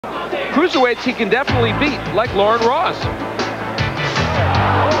Cruiserweights he can definitely beat, like Lauren Ross.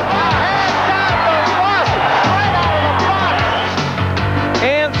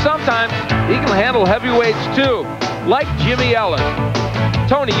 And sometimes he can handle heavyweights too, like Jimmy Ellis.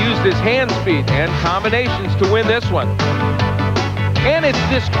 Tony used his hand speed and combinations to win this one. And it's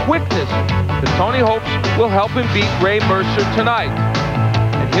this quickness that Tony hopes will help him beat Ray Mercer tonight.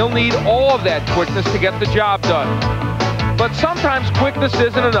 And he'll need all of that quickness to get the job done. But sometimes quickness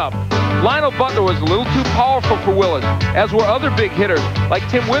isn't enough. Lionel Butler was a little too powerful for Willis, as were other big hitters like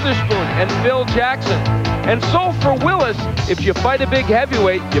Tim Witherspoon and Phil Jackson. And so for Willis, if you fight a big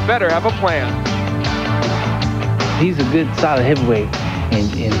heavyweight, you better have a plan. He's a good, solid heavyweight.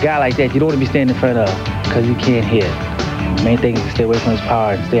 And a guy like that, you don't want to be standing in front of because he can't hit. The main thing is to stay away from his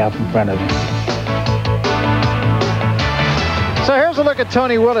power and stay out from front of him. So here's a look at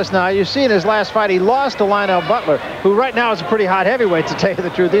Tony Willis now. You see in his last fight, he lost to Lionel Butler, who right now is a pretty hot heavyweight, to tell you the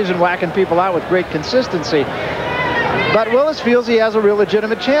truth. He's been whacking people out with great consistency. But Willis feels he has a real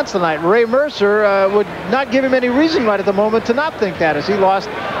legitimate chance tonight. Ray Mercer would not give him any reason right at the moment to not think that, as he lost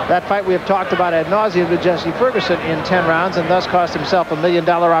that fight we have talked about ad nauseum to Jesse Ferguson in 10 rounds and thus cost himself $1 million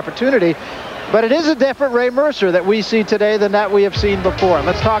opportunity. But it is a different Ray Mercer that we see today than that we have seen before.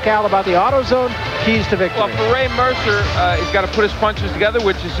 Let's talk, Al, about the AutoZone keys to victory. Well, for Ray Mercer, he's got to put his punches together,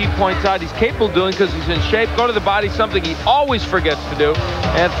 which, as he points out, he's capable of doing because he's in shape. Go to the body, something he always forgets to do.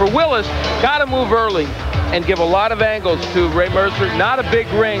 And for Willis, got to move early and give a lot of angles to Ray Mercer. Not a big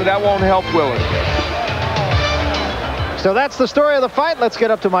ring. That won't help Willis. So that's the story of the fight. Let's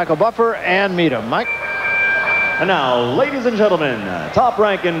get up to Michael Buffer and meet him. Mike? And now, ladies and gentlemen, Top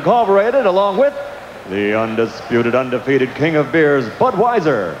Rank Incorporated, along with the undisputed, undefeated king of beers,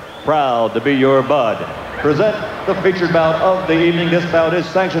 Budweiser, proud to be your bud, present the featured bout of the evening. This bout is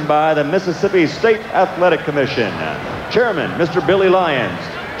sanctioned by the Mississippi State Athletic Commission. Chairman, Mr. Billy Lyons.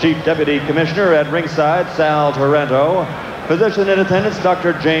 Chief Deputy Commissioner at ringside, Sal Taranto. Physician in attendance,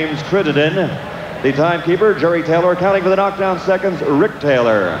 Dr. James Crittenden. The timekeeper, Jerry Taylor. Counting for the knockdown seconds, Rick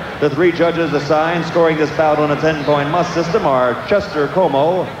Taylor. The three judges assigned scoring this bout on a 10-point must system are Chester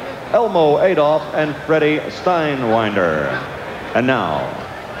Como, Elmo Adolph, and Freddie Steinwinder. And now,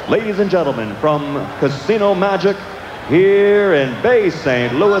 ladies and gentlemen, from Casino Magic here in Bay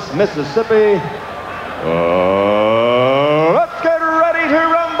St. Louis, Mississippi, let's get ready to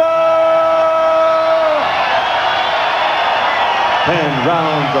rumble! 10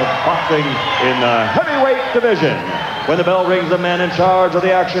 rounds of boxing in the heavyweight division. When the bell rings, the man in charge of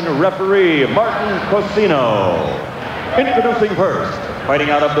the action, referee Martin Cosino. Introducing first,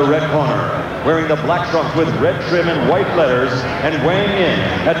 fighting out of the red corner, wearing the black trunks with red trim and white letters, and weighing in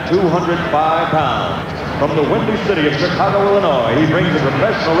at 205 pounds. From the Windy City of Chicago, Illinois, he brings a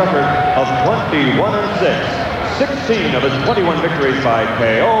professional record of 21-6. 16 of his 21 victories by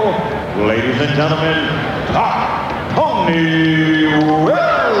KO. Ladies and gentlemen, Tony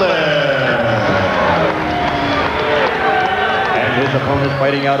Willis. And his opponent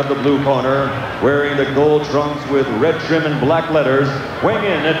fighting out of the blue corner, wearing the gold trunks with red trim and black letters, weighing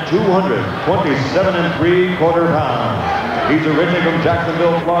in at 227 3/4 pounds. He's originally from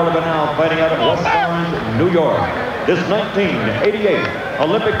Jacksonville, Florida, but now fighting out of West Orange, New York. This 1988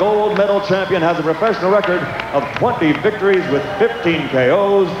 Olympic gold medal champion has a professional record of 20 victories with 15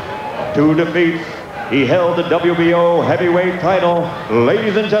 KOs, 2 defeats. He held the WBO heavyweight title.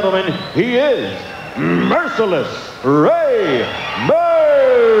 Ladies and gentlemen, he is Merciless Ray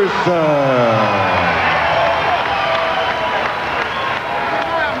Mercer.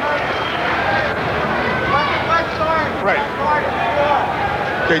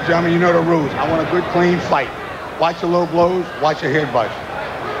 Okay, gentlemen, you know the rules. I want a good, clean fight. Watch your low blows, watch your head butts.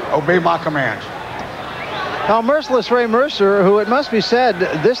 Obey my commands. Now, Merciless Ray Mercer, who it must be said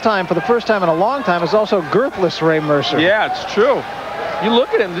this time, for the first time in a long time, is also Girthless Ray Mercer. Yeah, it's true. You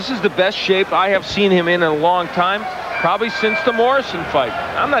look at him, this is the best shape I have seen him in a long time, probably since the Morrison fight.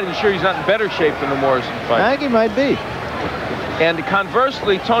 I'm not even sure he's not in better shape than the Morrison fight. I think he might be. And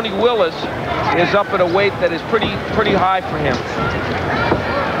conversely, Tony Willis is up at a weight that is pretty high for him.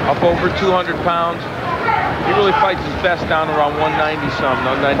 Up over 200 pounds. He really fights his best down around 190-something,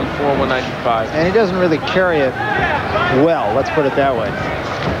 194, 195. And he doesn't really carry it well, let's put it that way.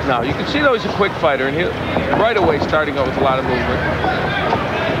 No, you can see, though, he's a quick fighter, and he'll right away starting out with a lot of movement.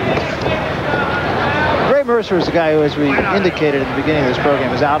 Ray Mercer is a guy who, as we indicated at the beginning of this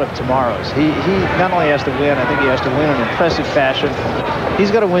program, is out of tomorrows. He not only has to win, I think he has to win in impressive fashion.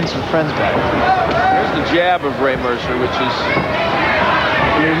 He's got to win some friends back. Here's the jab of Ray Mercer, which is...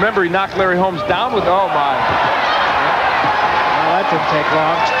 You remember he knocked Larry Holmes down with, oh my. Well, that didn't take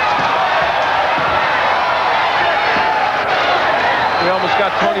long. We almost got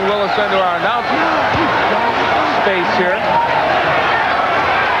Tony Willis under our announcement space here.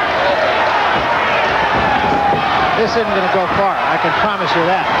 This isn't going to go far. I can promise you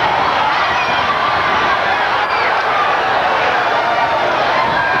that.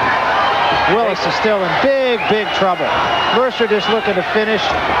 Willis is still in big trouble. Mercer just looking to finish.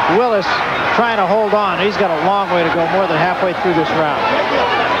 Willis trying to hold on. He's got a long way to go, more than halfway through this round.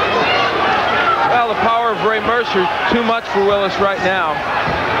 Well, the power of Ray Mercer, too much for Willis right now.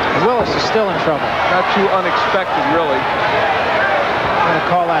 Willis is still in trouble. Not too unexpected, really. I'm going to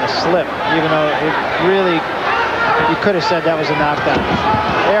call that a slip, even though it really, you could have said that was a knockdown.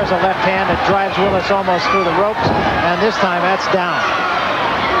 There's a left hand that drives Willis almost through the ropes, and this time that's down.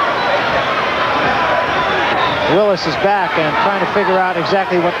 Willis is back and trying to figure out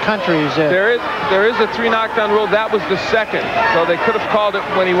exactly what country he's in. There is a 3 knockdown rule. That was the second. So they could have called it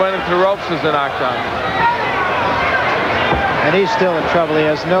when he went into the ropes as a knockdown. And he's still in trouble. He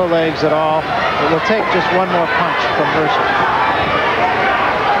has no legs at all. It will take just one more punch from Mercer.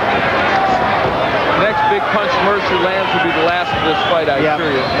 The next big punch Mercer lands will be the last of this fight, I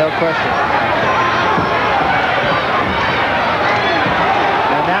assure you. No question.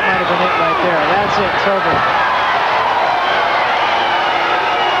 And that might have been it right there. That's it. It's over.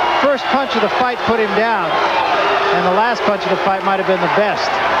 First punch of the fight put him down, and the last punch of the fight might have been the best.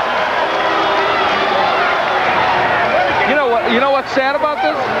 You know what's sad about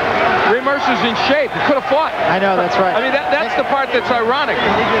this? Ray Mercer's in shape. He could have fought. I know, that's right. I mean, that's the part that's ironic.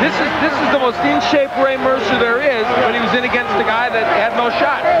 This is the most in shape Ray Mercer there is, but he was in against a guy that had no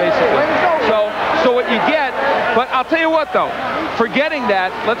shot, basically. So what you get, but I'll tell you what though, forgetting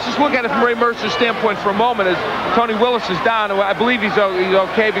that, let's just look at it from Ray Mercer's standpoint for a moment as Tony Willis is down, and I believe he's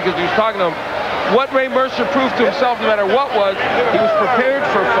okay because he was talking to him. What Ray Mercer proved to himself, no matter what was, he was prepared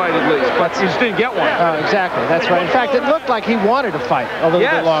for a fight at least, but he just didn't get one. Exactly, that's right. In fact, it looked like he wanted to fight a little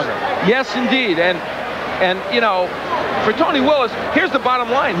bit longer. Yes, indeed. And you know, for Tony Willis, here's the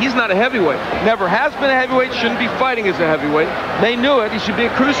bottom line. He's not a heavyweight. Never has been a heavyweight, shouldn't be fighting as a heavyweight. They knew it. He should be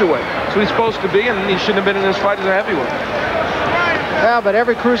a cruiserweight. That's what he's supposed to be, and he shouldn't have been in this fight as a heavyweight. Well, but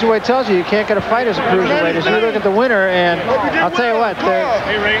every cruiserweight tells you can't get a fight as a cruiserweight. As you look at the winner, and I'll tell you what,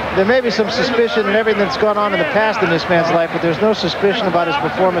 there may be some suspicion in everything that's gone on in the past in this man's life, but there's no suspicion about his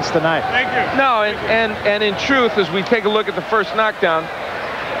performance tonight. No, and in truth, as we take a look at the first knockdown,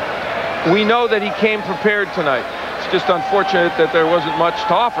 we know that he came prepared tonight. It's just unfortunate that there wasn't much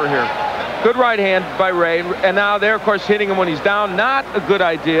to offer here. Good right hand by Ray, and now they're, of course, hitting him when he's down. Not a good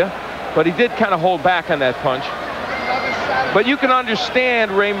idea, but he did kind of hold back on that punch. But you can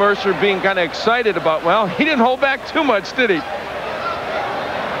understand Ray Mercer being kind of excited about, well, he didn't hold back too much, did he?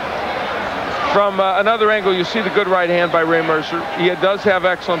 From another angle, you see the good right hand by Ray Mercer. He does have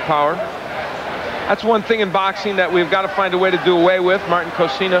excellent power. That's one thing in boxing that we've got to find a way to do away with. Martin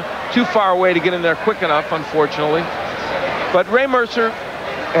Cosina, too far away to get in there quick enough, unfortunately. But Ray Mercer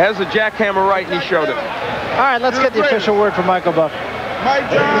has a jackhammer right, and he showed it. All right, let's get the official word from Michael Buff.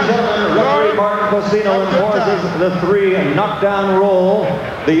 Referee Martin Cosino enforces the 3 knockdown rule.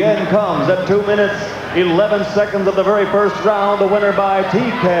 The end comes at 2 minutes, 11 seconds of the very first round. The winner by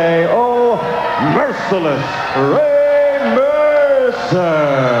TKO, merciless Ray Mercer.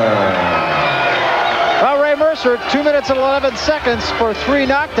 Well, Ray Mercer, 2 minutes and 11 seconds for 3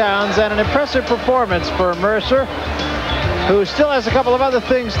 knockdowns, and an impressive performance for Mercer, who still has a couple of other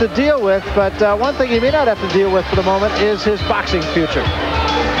things to deal with, but one thing he may not have to deal with for the moment is his boxing future.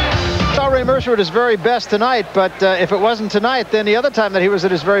 Saw Ray Mercer at his very best tonight, but if it wasn't tonight, then the other time that he was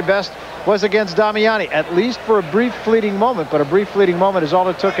at his very best was against Damiani, at least for a brief fleeting moment, but a brief fleeting moment is all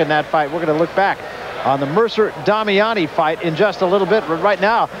it took in that fight. We're going to look back on the Mercer-Damiani fight in just a little bit, but right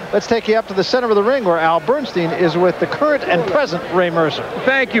now, let's take you up to the center of the ring where Al Bernstein is with the current and present Ray Mercer.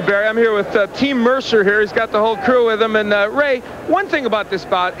 Thank you, Barry. I'm here with Team Mercer here. He's got the whole crew with him. And Ray, one thing about this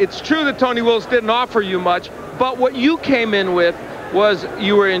bout, it's true that Tony Willis didn't offer you much, but what you came in with was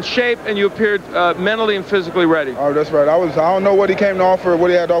you were in shape and you appeared mentally and physically ready. Oh, that's right. I don't know what he came to offer,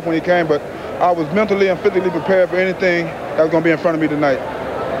 what he had to offer when he came, but I was mentally and physically prepared for anything that was going to be in front of me tonight.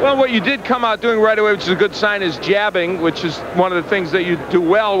 Well, what you did come out doing right away, which is a good sign, is jabbing, which is one of the things that you do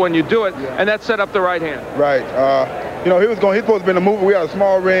well when you do it, and that set up the right hand. Right. You know, he's supposed to be in the mover. We had a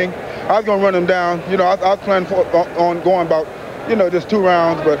small ring. I was going to run him down. You know, I was planning on going about, you know, just 2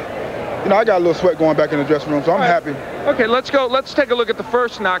 rounds, but, you know, I got a little sweat going back in the dressing room, so I'm happy. Okay, let's go. Let's take a look at the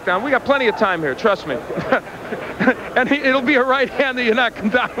first knockdown. We got plenty of time here, trust me. And it'll be a right hand that you're not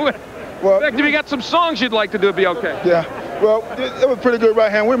coming down with. Well, in fact, if you got some songs you'd like to do, it'd be okay. Yeah. Well, it was pretty good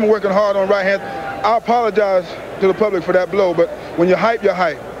right hand. We've been working hard on right hand. I apologize to the public for that blow, but when you hype, you're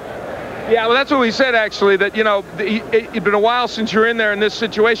hype. Yeah, well, that's what we said, actually, that, you know, it's been a while since you're in there in this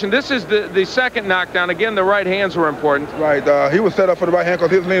situation. This is the second knockdown. Again, the right hands were important. Right. He was set up for the right hand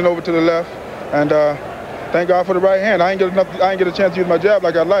because he was leaning over to the left. And thank God for the right hand. I ain't get a chance to use my jab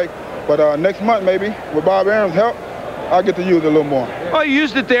like I like. But next month, maybe, with Bob Arum's help, I'll get to use it a little more. Well, you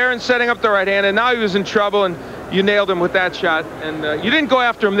used it there and setting up the right hand, and now he was in trouble, and you nailed him with that shot. And you didn't go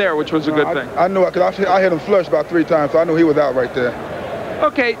after him there, which was a good thing. I knew it, because I hit him flush about 3 times, so I knew he was out right there.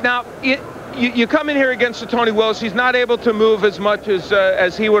 Okay, now, you come in here against Tony Willis. He's not able to move as much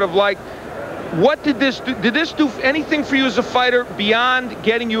as he would have liked. What did this do? Did this do anything for you as a fighter beyond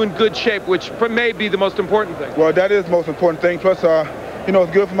getting you in good shape, which may be the most important thing? Well, that is the most important thing. Plus, you know,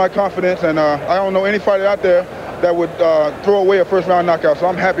 it's good for my confidence, and I don't know any fighter out there that would throw away a first-round knockout. So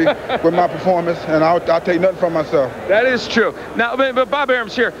I'm happy with my performance, and I'll take nothing from myself. That is true. Now, but Bob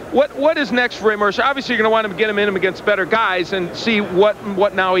Arum's here. What is next for Ray Mercer? Obviously, you're going to want to get him in against better guys and see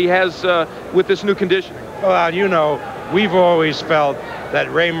what now he has with this new conditioning. Well, you know, we've always felt that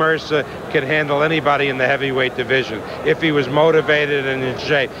Ray Mercer could handle anybody in the heavyweight division if he was motivated and in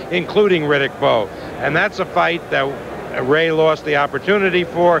shape, including Riddick Bowe. And that's a fight that Ray lost the opportunity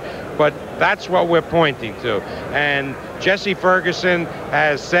for, but that's what we're pointing to. And Jesse Ferguson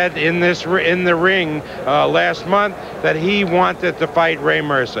has said in the ring last month that he wanted to fight Ray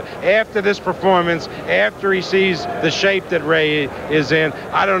Mercer. After this performance, after he sees the shape that Ray is in,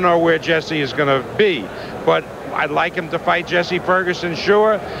 I don't know where Jesse is going to be, but I'd like him to fight Jesse Ferguson,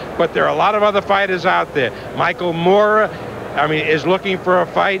 sure, but there are a lot of other fighters out there. Michael Moorer, is looking for a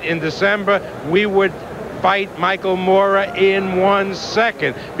fight in December. We would fight Michael Moorer in 1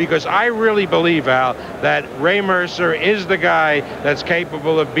 second, because I really believe, Al, that Ray Mercer is the guy that's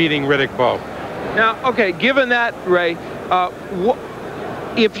capable of beating Riddick Bowe. Now, okay, given that, Ray,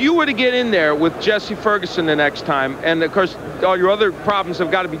 if you were to get in there with Jesse Ferguson the next time, and of course all your other problems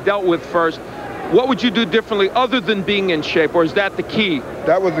have got to be dealt with first, what would you do differently other than being in shape, or is that the key?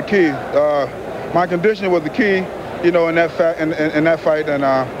 That was the key. My conditioning was the key, you know, in that fight, and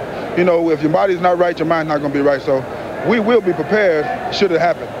you know, if your body's not right, your mind's not going to be right. So we will be prepared should it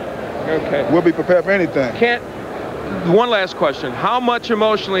happen. Okay. We'll be prepared for anything. One last question. How much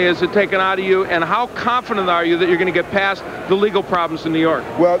emotionally is it taken out of you, and how confident are you that you're going to get past the legal problems in New York?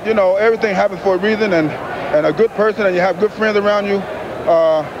 Well, you know, everything happens for a reason, and a good person, and you have good friends around you,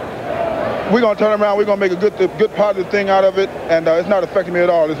 we're going to turn around, we're going to make a good positive thing out of it, and it's not affecting me at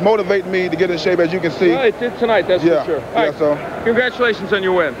all. It's motivating me to get in shape, as you can see. Well, it did tonight, that's for sure. All right. So congratulations on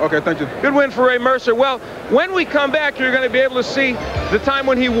your win. Okay, thank you. Good win for Ray Mercer. Well, when we come back, you're going to be able to see the time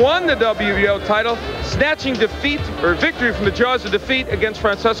when he won the WBO title, snatching victory from the jaws of defeat against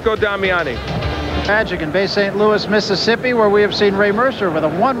Francesco Damiani. Magic in Bay St. Louis, Mississippi, where we have seen Ray Mercer with a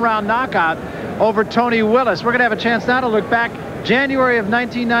 1-round knockout over Tony Willis. We're going to have a chance now to look back. January of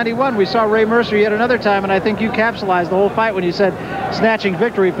 1991, we saw Ray Mercer yet another time, and I think you capsulized the whole fight when you said snatching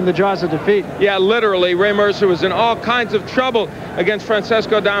victory from the jaws of defeat. Yeah, literally, Ray Mercer was in all kinds of trouble against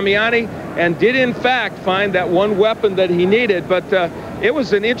Francesco Damiani and did, in fact, find that one weapon that he needed, but it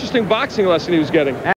was an interesting boxing lesson he was getting.